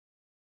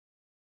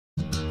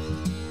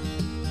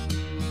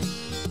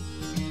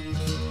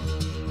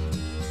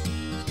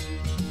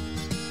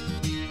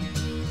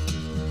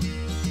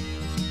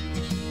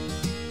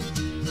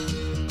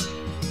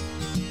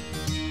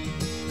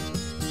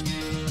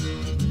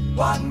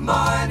One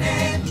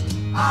morning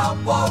I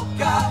woke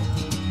up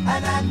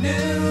and I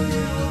knew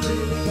you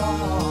were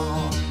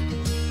gone.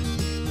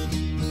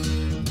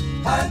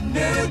 A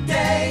new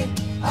day,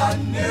 a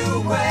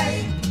new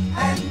way,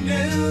 and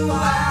new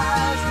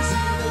eyes to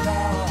see it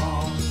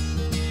all.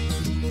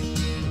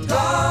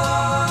 Go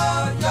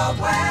your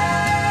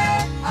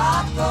way,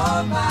 I'll go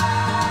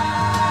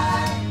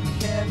mine,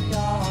 carry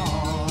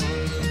on.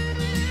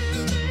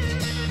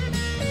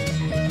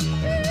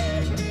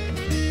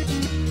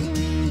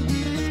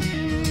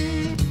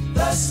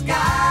 The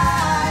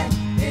sky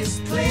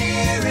is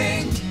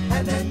clearing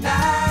and the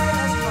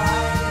night is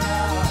brightening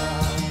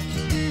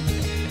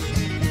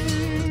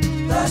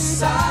up. The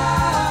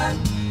sun,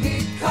 he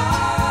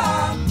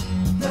come,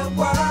 the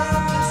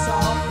world is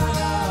open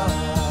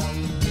up.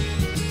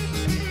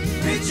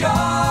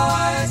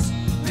 Rejoice,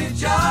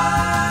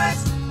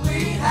 rejoice, we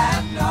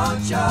have no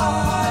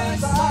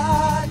choice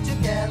but to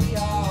carry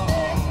on.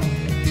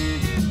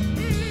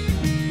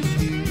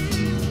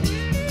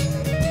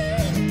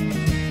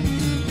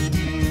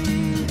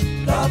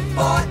 The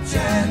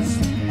fortunes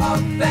of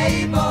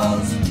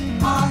fables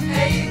are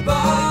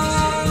able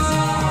to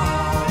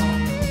solve.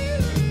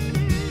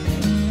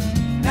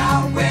 Now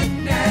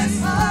witness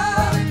the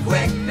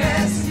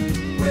quickness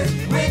with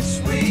which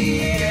we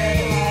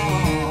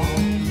evolve.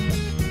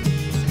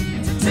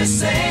 To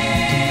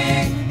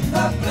sing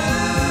the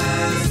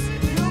blues,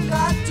 you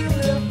got to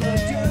live the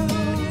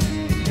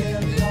dues,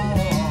 carry on.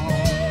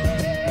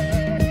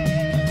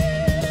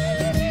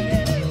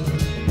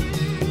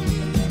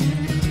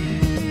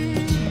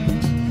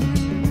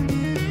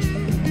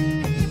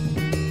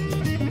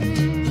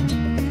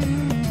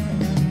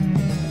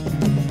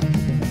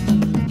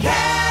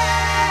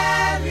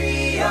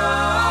 Carry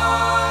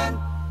on,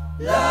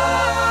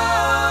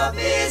 love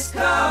is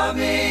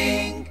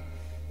coming,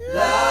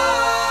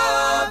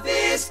 love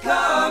is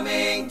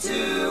coming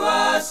to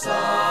us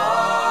all.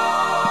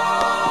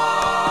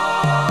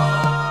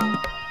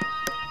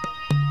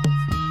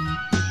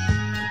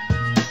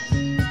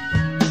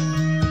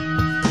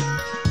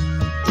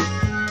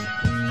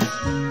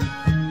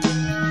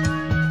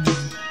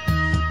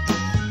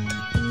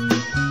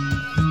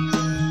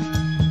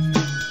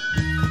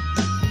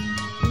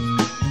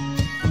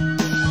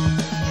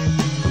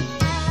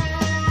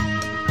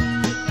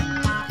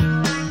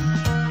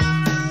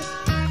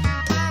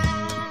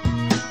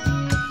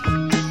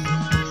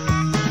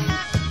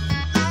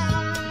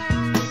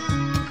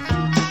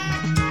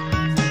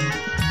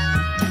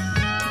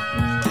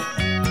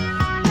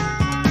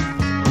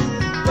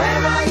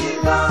 Where are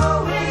you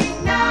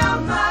going now,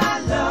 my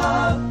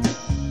love?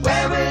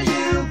 Where will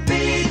you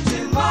be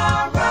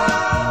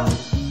tomorrow?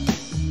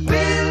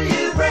 Will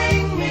you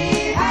bring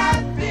me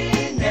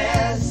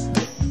happiness?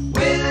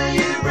 Will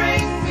you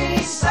bring me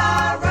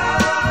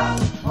sorrow?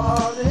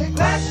 All the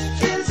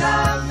questions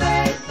of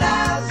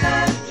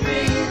 1,000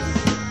 dreams.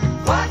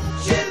 What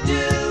you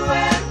do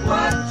and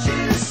what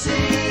you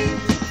see.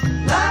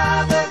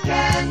 Lover,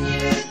 can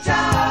you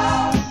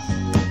talk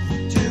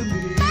to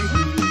me?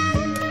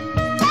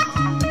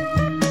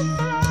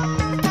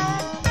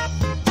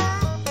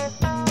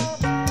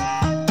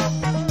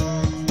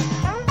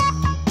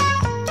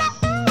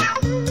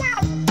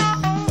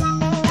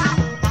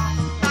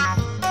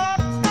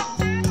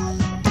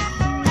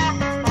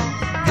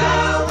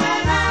 Girl,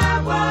 when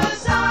I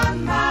was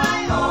on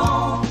my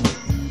own,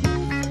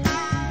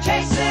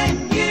 chasing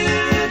you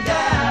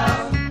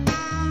down,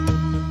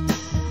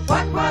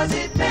 what was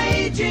it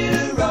made you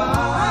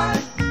run?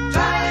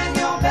 Trying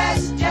your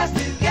best just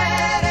to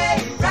get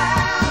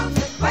around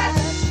the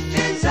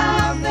questions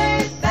of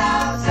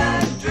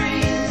 1,000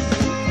 dreams.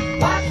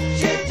 What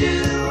you do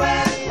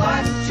and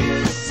what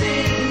you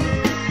see.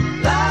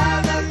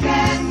 Lover,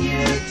 can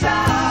you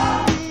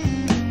talk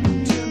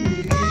to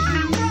me?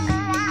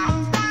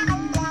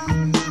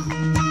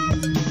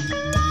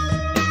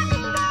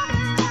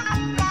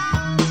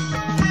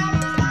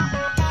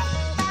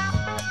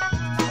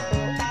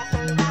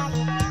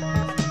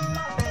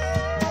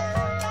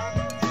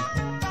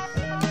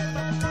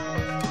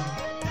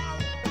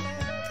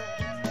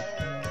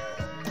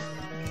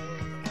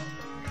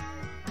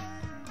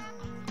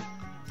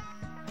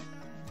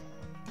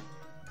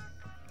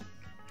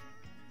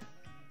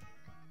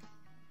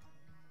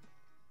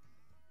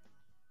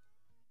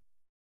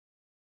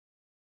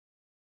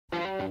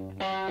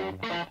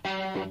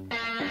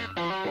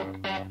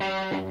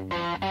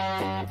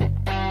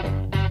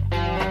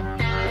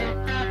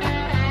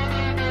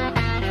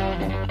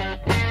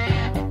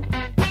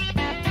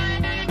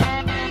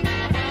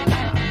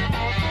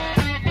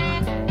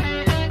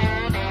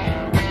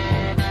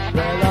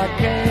 Well, I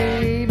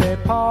came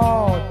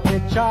upon the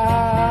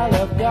child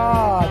of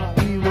God.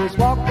 He was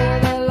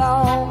walking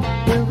along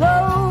the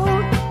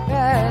road,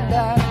 and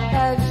I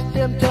asked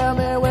him, tell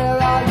me, where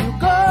are you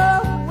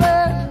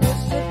going?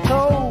 Yes, he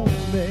told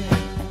me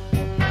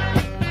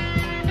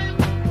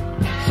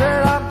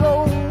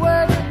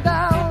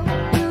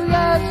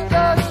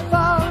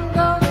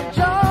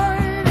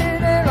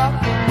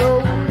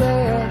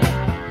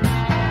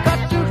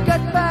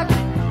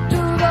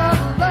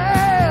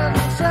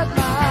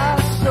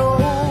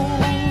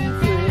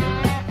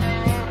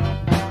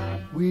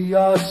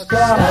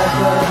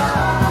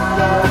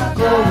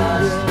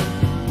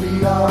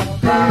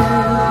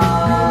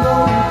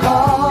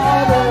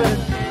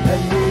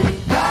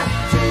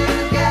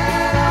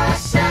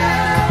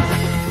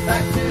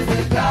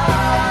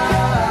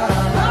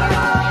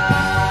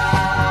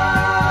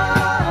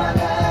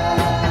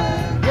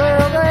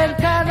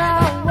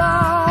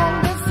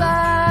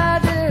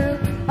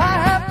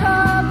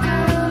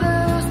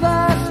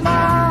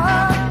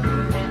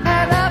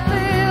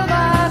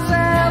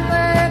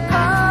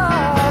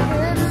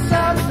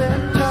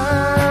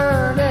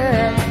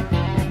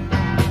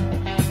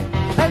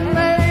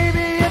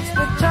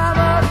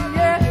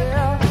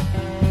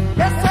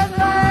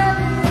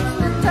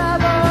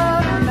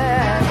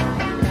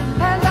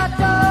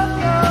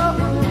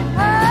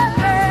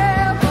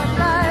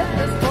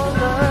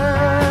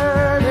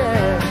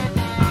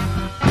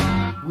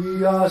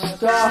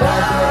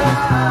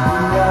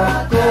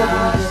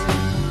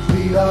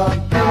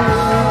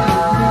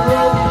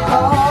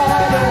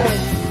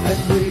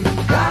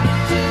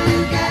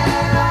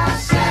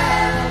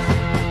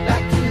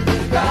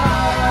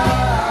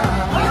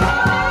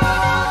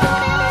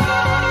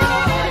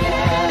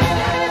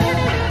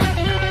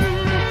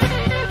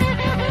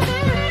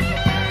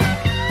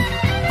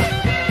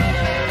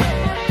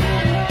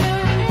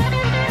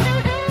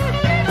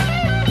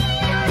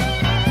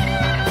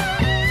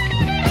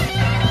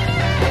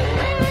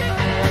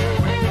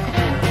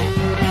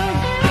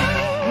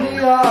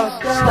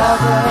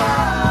stubborn,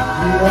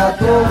 we are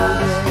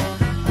golden,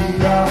 we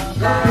are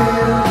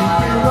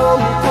beautiful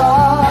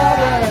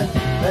pardon,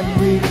 and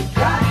we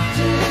got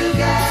to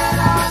get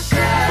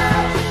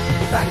ourselves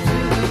back to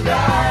the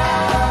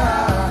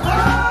garden.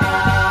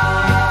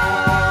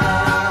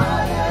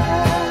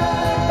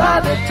 By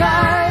the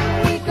time